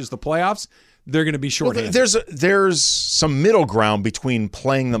destination, which is the playoffs, they're going to be short-handed. Well, there's some middle ground between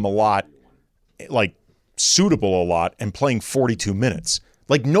playing them a lot, like suitable a lot, and playing 42 minutes.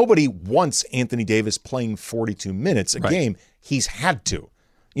 Like nobody wants Anthony Davis playing 42 minutes a game. He's had to.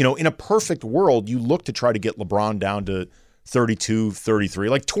 In a perfect world, you look to try to get LeBron down to 32, 33,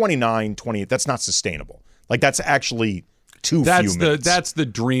 like 29, 28. That's not sustainable. Like that's actually few minutes. That's the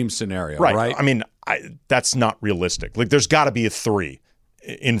dream scenario, right? Right. I mean, that's not realistic. Like there's got to be a 3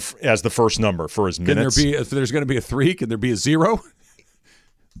 as the first number for his minutes. If there's going to be a 3, can there be a 0?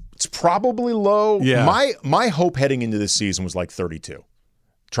 It's probably low. Yeah. My hope heading into this season was like 32.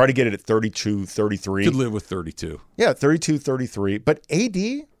 Try to get it at 32, 33. Could live with 32. Yeah, 32, 33. But AD,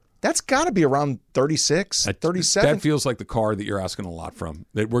 that's got to be around 36, 37. That feels like the car that you're asking a lot from.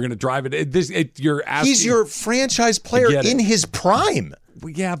 That we're going to drive it. You're asking. He's your franchise player in his prime. Well,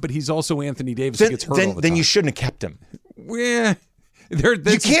 yeah, but he's also Anthony Davis who gets hurt all the time. Then you shouldn't have kept him. Yeah.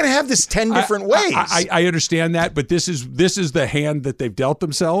 You can't have this 10 different ways. I understand that, but this is the hand that they've dealt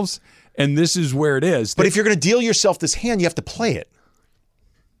themselves, and this is where it is. But if you're going to deal yourself this hand, you have to play it.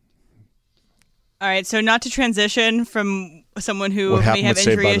 All right, so not to transition from someone who What may happened have with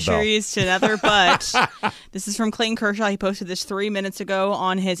Saved by injury the Bell? issues to another, but this is from Clayton Kershaw. He posted this 3 minutes ago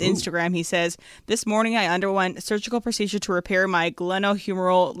on his Instagram. He says, "This morning I underwent a surgical procedure to repair my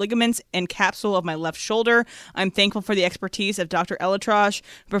glenohumeral ligaments and capsule of my left shoulder. I'm thankful for the expertise of Dr. Elatrosh,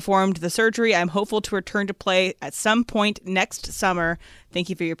 who performed the surgery. I'm hopeful to return to play at some point next summer. Thank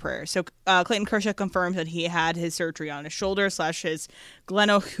you for your prayers." So Clayton Kershaw confirms that he had his surgery on his shoulder / his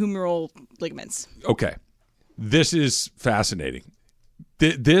glenohumeral ligaments. Okay. This is fascinating.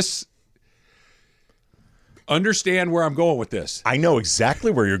 This, understand where I'm going with this. I know exactly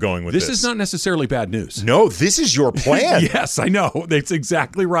where you're going with this. This is not necessarily bad news. No, this is your plan. Yes, I know. That's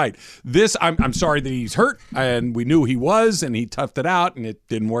exactly right. This, I'm sorry that he's hurt, and we knew he was, and he toughed it out, and it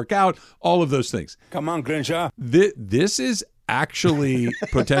didn't work out. All of those things. Come on, Crenshaw. This is actually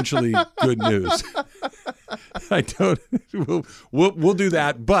potentially good news. I don't. We'll do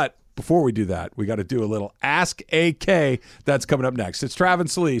that, but before we do that, we got to do a little Ask AK. That's coming up next. It's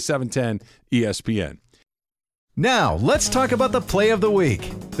Travis Lee, 710 ESPN. Now, let's talk about the play of the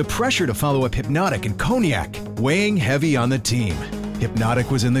week. The pressure to follow up Hypnotic and Cognac, weighing heavy on the team.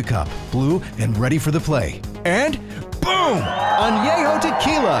 Hypnotic was in the cup, blue, and ready for the play. And boom! Añejo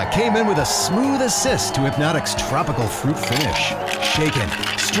Tequila came in with a smooth assist to Hypnotic's tropical fruit finish. Shaken,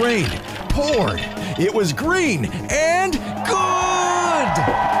 strained, poured. It was green and good!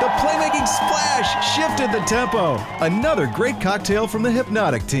 The playmaking splash shifted the tempo. Another great cocktail from the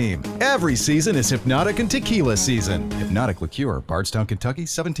Hypnotic team. Every season is Hypnotic and Tequila season. Hypnotic Liqueur, Bardstown, Kentucky,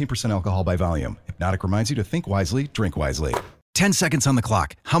 17% alcohol by volume. Hypnotic reminds you to think wisely, drink wisely. 10 seconds on the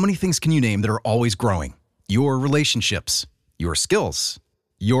clock. How many things can you name that are always growing? Your relationships, your skills,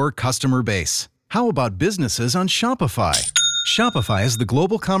 your customer base. How about businesses on Shopify? Shopify is the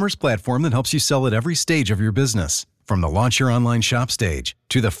global commerce platform that helps you sell at every stage of your business. From the launch your online shop stage,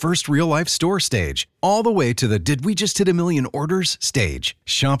 to the first real-life store stage, all the way to the did we just hit a million orders stage,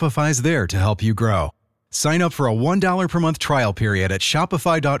 Shopify's there to help you grow. Sign up for a $1 per month trial period at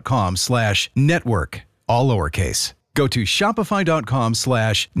shopify.com/network, all lowercase. Go to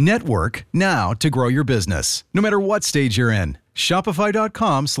shopify.com/network now to grow your business, no matter what stage you're in.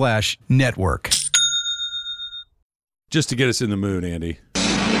 Shopify.com/network. Just to get us in the mood, Andy.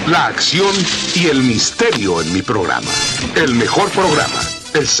 La acción y el misterio en mi programa. El mejor programa.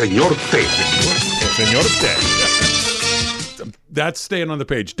 El Señor T. El Señor T. That's staying on the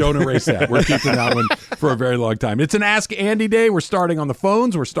page. Don't erase that. We're keeping that one for a very long time. It's an Ask Andy Day. We're starting on the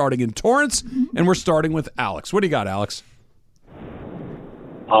phones. We're starting in Torrance, and we're starting with Alex. What do you got, Alex?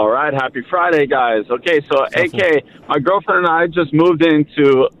 All right. Happy Friday, guys. Okay, so AK, my girlfriend and I just moved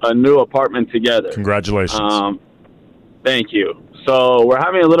into a new apartment together. Congratulations. Thank you. So we're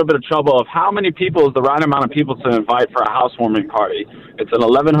having a little bit of trouble of how many people is the right amount of people to invite for a housewarming party. It's an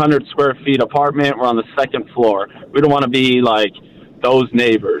 1,100 square feet apartment. We're on the second floor. We don't want to be like those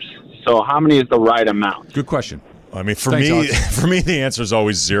neighbors. So how many is the right amount? Good question. I mean, for me, the answer is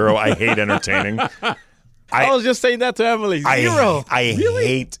always zero. I hate entertaining. I was just saying that to Emily. Zero. I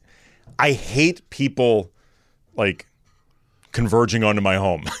hate people like converging onto my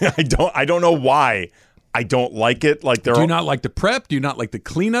home. I don't know why. I don't like it. Like, do you not like the prep? Do you not like the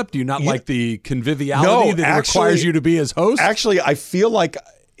cleanup? Do you not like the conviviality that requires you to be as host? Actually, I feel like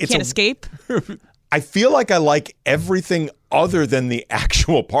can't escape. I feel like I like everything other than the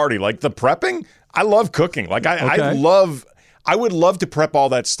actual party. Like the prepping, I love cooking. Like I would love to prep all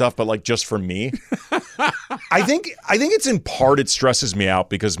that stuff, but like just for me. I think it's in part it stresses me out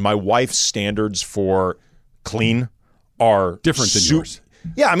because my wife's standards for clean are different than yours.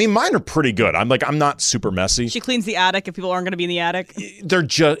 Yeah, I mean, mine are pretty good. I'm not super messy. She cleans the attic if people aren't going to be in the attic.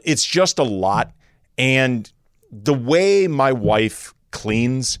 It's just a lot. And the way my wife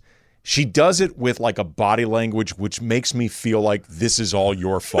cleans, she does it with like a body language, which makes me feel like this is all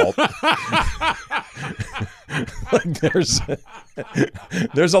your fault. Like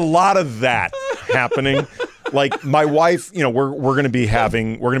there's a lot of that happening. Like my wife, we're going to be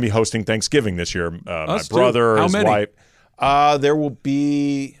hosting Thanksgiving this year. My brother, his wife. There will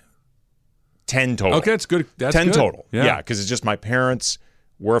be 10 total. Okay, that's good. That's 10 good. total. Yeah, because it's just my parents.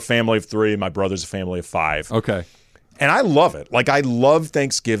 We're a family of 3. My brother's a family of 5. Okay. And I love it. Like, I love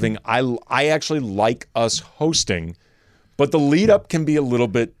Thanksgiving. I actually like us hosting, but the lead up can be a little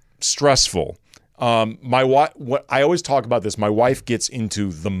bit stressful. What I always talk about this. My wife gets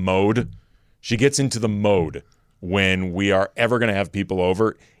into the mode. She gets into the mode when we are ever going to have people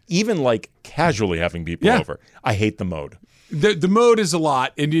over. Even like casually having people over. I hate the mode. The mode is a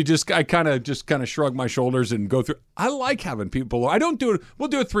lot, and I kind of shrug my shoulders and go through. I like having people. I don't do it. We'll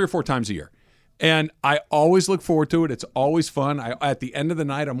do it 3 or 4 times a year, And I always look forward to it. It's always fun. At the end of the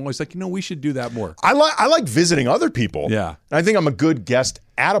night, I'm always like, we should do that more. I like visiting other people. Yeah. I think I'm a good guest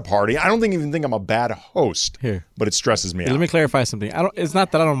at a party. I don't even think I'm a bad host. But it stresses me out. Let me clarify something. It's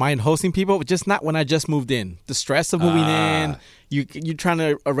not that I don't mind hosting people, but just not when I just moved in. The stress of moving in, you're trying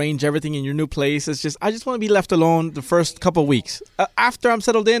to arrange everything in your new place. It's just I just want to be left alone the first couple of weeks. After I'm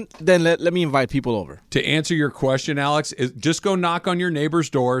settled in, then let me invite people over. To answer your question, Alex, just go knock on your neighbor's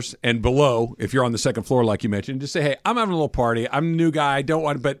doors and below, if you're on the second floor like you mentioned, just say, hey, I'm having a little party. I'm a new guy. I don't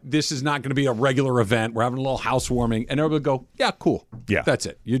want, but this is not going to be a regular event. We're having a little housewarming. And everybody will go, yeah, cool. Yeah. That's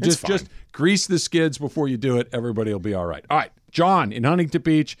it. You just grease the skids before you do it. Everybody will be all right. All right. John in Huntington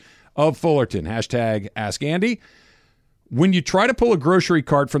Beach of Fullerton. Hashtag Ask Andy. When you try to pull a grocery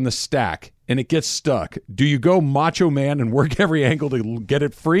cart from the stack and it gets stuck, do you go macho man and work every angle to get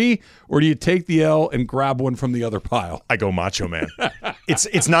it free, or do you take the L and grab one from the other pile? I go macho man.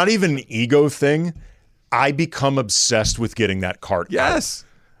 It's not even an ego thing. I become obsessed with getting that cart Yes.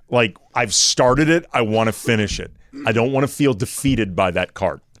 out. Like, I've started it. I want to finish it. I don't want to feel defeated by that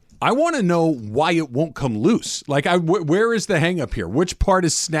cart. I want to know why it won't come loose. Like, where is the hang up here? Which part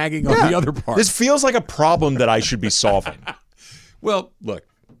is snagging on the other part? This feels like a problem that I should be solving. Well, look,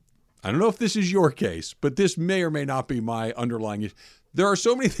 I don't know if this is your case, but this may or may not be my underlying issue. There are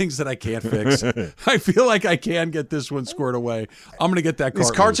so many things that I can't fix. I feel like I can get this one squared away. I'm going to get that cart.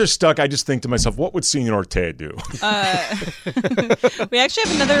 These carts are stuck. I just think to myself, what would Señor Ortega do? We actually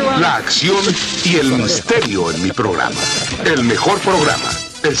have another one. La acción y el misterio en mi programa. El mejor programa.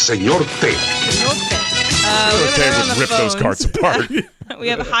 El Señor T. Ortega would rip those carts apart. We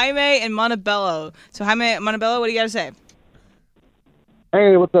have Jaime and Montebello. So Jaime, Montebello, what do you got to say?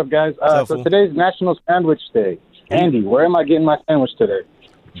 Hey, what's up, guys? So today's National Sandwich Day. Andy, where am I getting my sandwich today?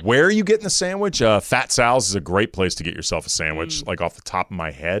 Where are you getting the sandwich? Fat Sal's is a great place to get yourself a sandwich, like off the top of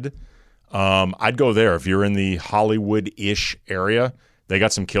my head. I'd go there. If you're in the Hollywood-ish area, they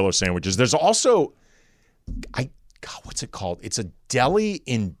got some killer sandwiches. There's also, what's it called? It's a deli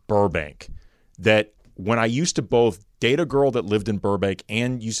in Burbank that when I used to both date a girl that lived in Burbank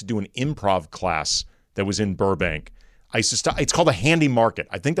and used to do an improv class that was in Burbank, I used to stop. It's called a Handy Market.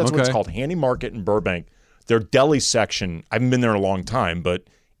 I think that's what it's called, Handy Market in Burbank. Their deli section, I haven't been there in a long time, but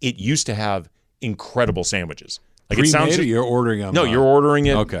it used to have incredible sandwiches. Like Pre-made, it sounds, or you're ordering them? No, you're ordering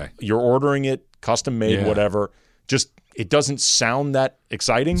it. Okay. You're ordering it, custom made, whatever. Just, it doesn't sound that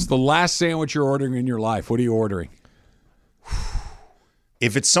exciting. It's the last sandwich you're ordering in your life. What are you ordering?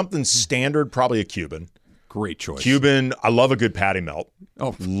 If it's something standard, probably a Cuban. Great choice. Cuban, I love a good patty melt.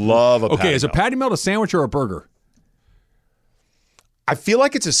 Oh, love a patty melt. Okay, is a patty melt a sandwich or a burger? I feel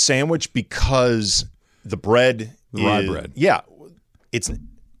like it's a sandwich because the bread rye bread. Yeah. It's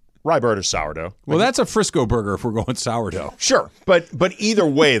rye bread or sourdough. Well, that's a Frisco burger if we're going sourdough. Sure. But either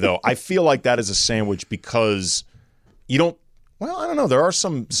way, though, I feel like that is a sandwich because you don't, well, I don't know. There are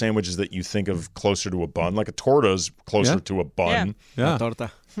some sandwiches that you think of closer to a bun, like a torta's closer to a bun. Yeah.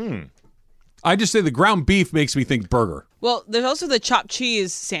 Torta. I just say the ground beef makes me think burger. Well, there's also the chopped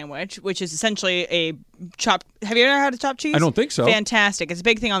cheese sandwich, which is essentially a chopped. Have you ever had a chopped cheese? I don't think so. Fantastic! It's a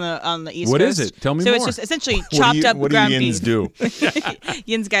big thing on the East Coast. What is it? Tell me more. So it's just essentially chopped up what ground do yins beef. do?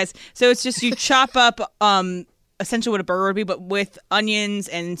 Yins guys. So it's just you chop up essentially what a burger would be, but with onions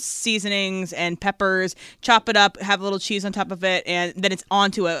and seasonings and peppers. Chop it up, have a little cheese on top of it, and then it's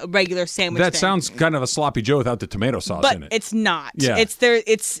onto a regular sandwich. That thing. sounds kind of a sloppy Joe without the tomato sauce but in it. It's not. Yeah.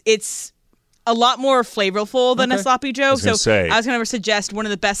 It's a lot more flavorful than a sloppy Joe. I was going to suggest one of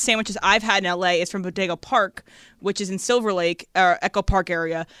the best sandwiches I've had in LA is from Bodega Park, which is in Silver Lake or Echo Park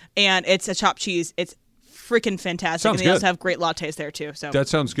area, and it's a chopped cheese. It's freaking fantastic. Sounds and they also good. have great lattes there too. So that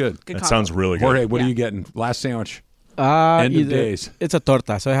sounds good. That combo. sounds really good. Jorge, what are you getting? Last sandwich. End of days. It's a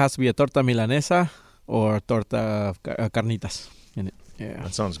torta, so it has to be a torta milanesa or torta carnitas in it. Yeah,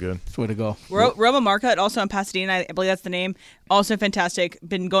 that sounds good. That's the way to go. Roma Market, also in Pasadena, I believe that's the name. Also fantastic.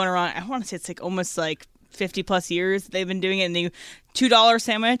 Been going around, I want to say it's like almost like 50 plus years they've been doing it in the $2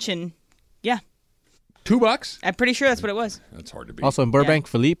 sandwich, and yeah. $2? I'm pretty sure that's what it was. That's hard to beat. Also in Burbank,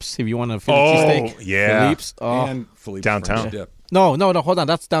 Philippe's, if you want a Philly cheesesteak. Yeah. Philippe's. Oh. And Philippe's downtown. French dip. No, hold on.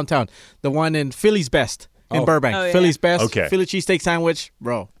 That's downtown. The one in Philly's Best in Burbank. Oh, yeah. Philly's Best. Okay. Philly cheesesteak sandwich,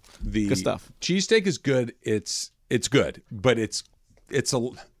 bro. Good stuff. Cheesesteak is good. It's good, but it's a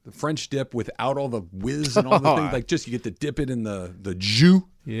French dip without all the whiz and all the things. Like just you get to dip it in the jus.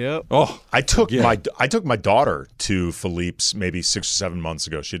 Yep. Oh, I took my daughter to Philippe's maybe 6 or 7 months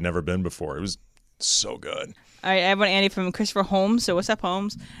ago. She had never been before. It was so good. All right, I have one Andy from Christopher Holmes. So what's up,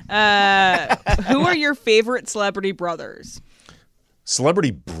 Holmes? Who are your favorite celebrity brothers?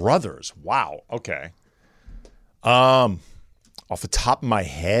 Celebrity brothers. Wow. Okay. off the top of my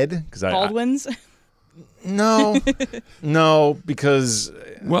head, because Baldwin's? No, because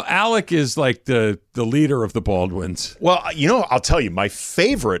well, Alec is like the leader of the Baldwins. Well, I'll tell you, my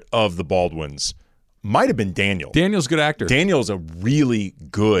favorite of the Baldwins might have been Daniel. Daniel's a good actor. Daniel's a really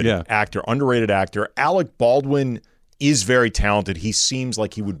good actor, underrated actor. Alec Baldwin is very talented. He seems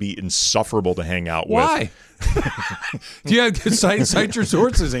like he would be insufferable to hang out with. Why? Do you have to cite your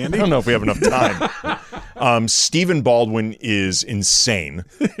sources, Andy? I don't know if we have enough time. Stephen Baldwin is insane.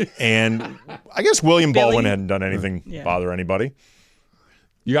 And I guess William Baldwin hadn't done anything bother anybody.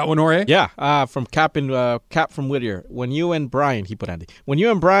 You got one, Jorge? Yeah, from Cap from Whittier. When you and Brian, he put Andy. When you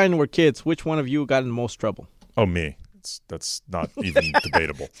and Brian were kids, which one of you got in the most trouble? Oh, me. That's not even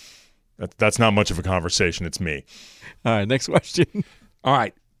debatable. That's not much of a conversation. It's me. All right, next question. All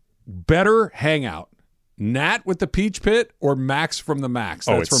right. Better hangout. Nat with the Peach Pit or Max from the Max?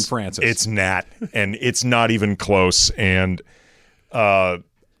 That's from Francis. It's Nat, and it's not even close. And I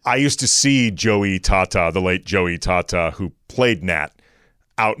used to see Joey Tata, the late Joey Tata, who played Nat,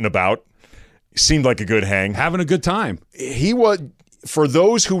 out and about. Seemed like a good hang. Having a good time. He was, for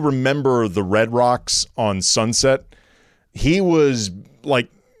those who remember the Red Rocks on Sunset, he was like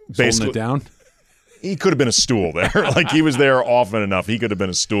basically holding it down. He could have been a stool there. Like he was there often enough. He could have been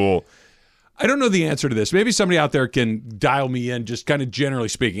a stool. I don't know the answer to this. Maybe somebody out there can dial me in, just kind of generally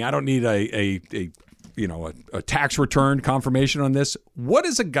speaking. I don't need a tax return confirmation on this. What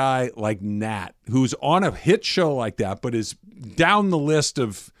is a guy like Nat, who's on a hit show like that, but is down the list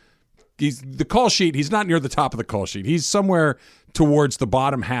of the call sheet? He's not near the top of the call sheet. He's somewhere towards the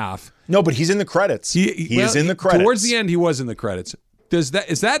bottom half. No, but he's in the credits. He is in the credits. Towards the end, he was in the credits. Is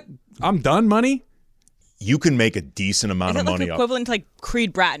that I'm done money? You can make a decent amount of money. Is it equivalent to like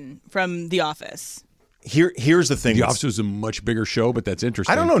Creed Bratton from The Office? Here's the thing. The Office was a much bigger show, but that's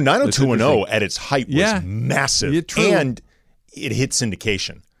interesting. I don't know. 90210 at its height was massive. And it hit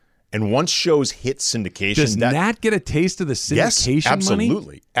syndication. And once shows hit syndication, does Nat get a taste of the syndication money?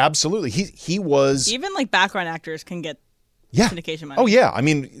 Yes, absolutely. He was even like background actors can get syndication money. Oh yeah, I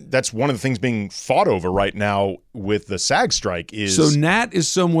mean that's one of the things being fought over right now with the SAG strike. Is so Nat is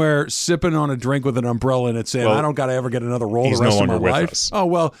somewhere sipping on a drink with an umbrella in it, saying, "I don't got to ever get another role the rest of my life." Us. Oh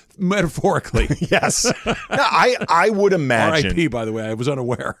well, metaphorically, yes. No, I would imagine. R.I.P. By the way, I was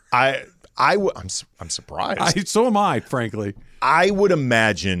unaware. I'm surprised. So am I, frankly. I would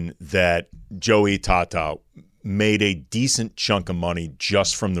imagine that Joey Tata made a decent chunk of money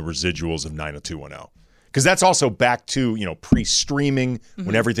just from the residuals of 90210. Because that's also back to, pre-streaming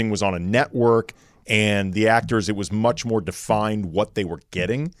when everything was on a network and the actors, it was much more defined what they were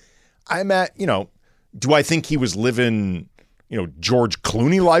getting. Do I think he was living, George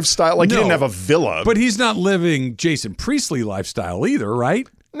Clooney lifestyle? Like, no, he didn't have a villa. But he's not living Jason Priestley lifestyle either, right?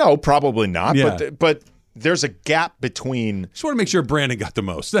 No, probably not. Yeah. But there's a gap between. Just want to make sure Brandon got the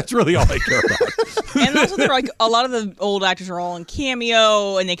most. That's really all I care about. And also, they're like a lot of the old actors are all in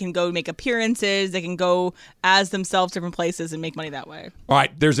Cameo, and they can go make appearances. They can go as themselves different places and make money that way. All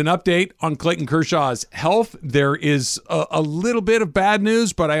right, there's an update on Clayton Kershaw's health. There is a little bit of bad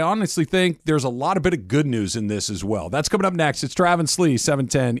news, but I honestly think there's a lot of bit of good news in this as well. That's coming up next. It's Travis Lee,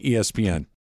 710 ESPN.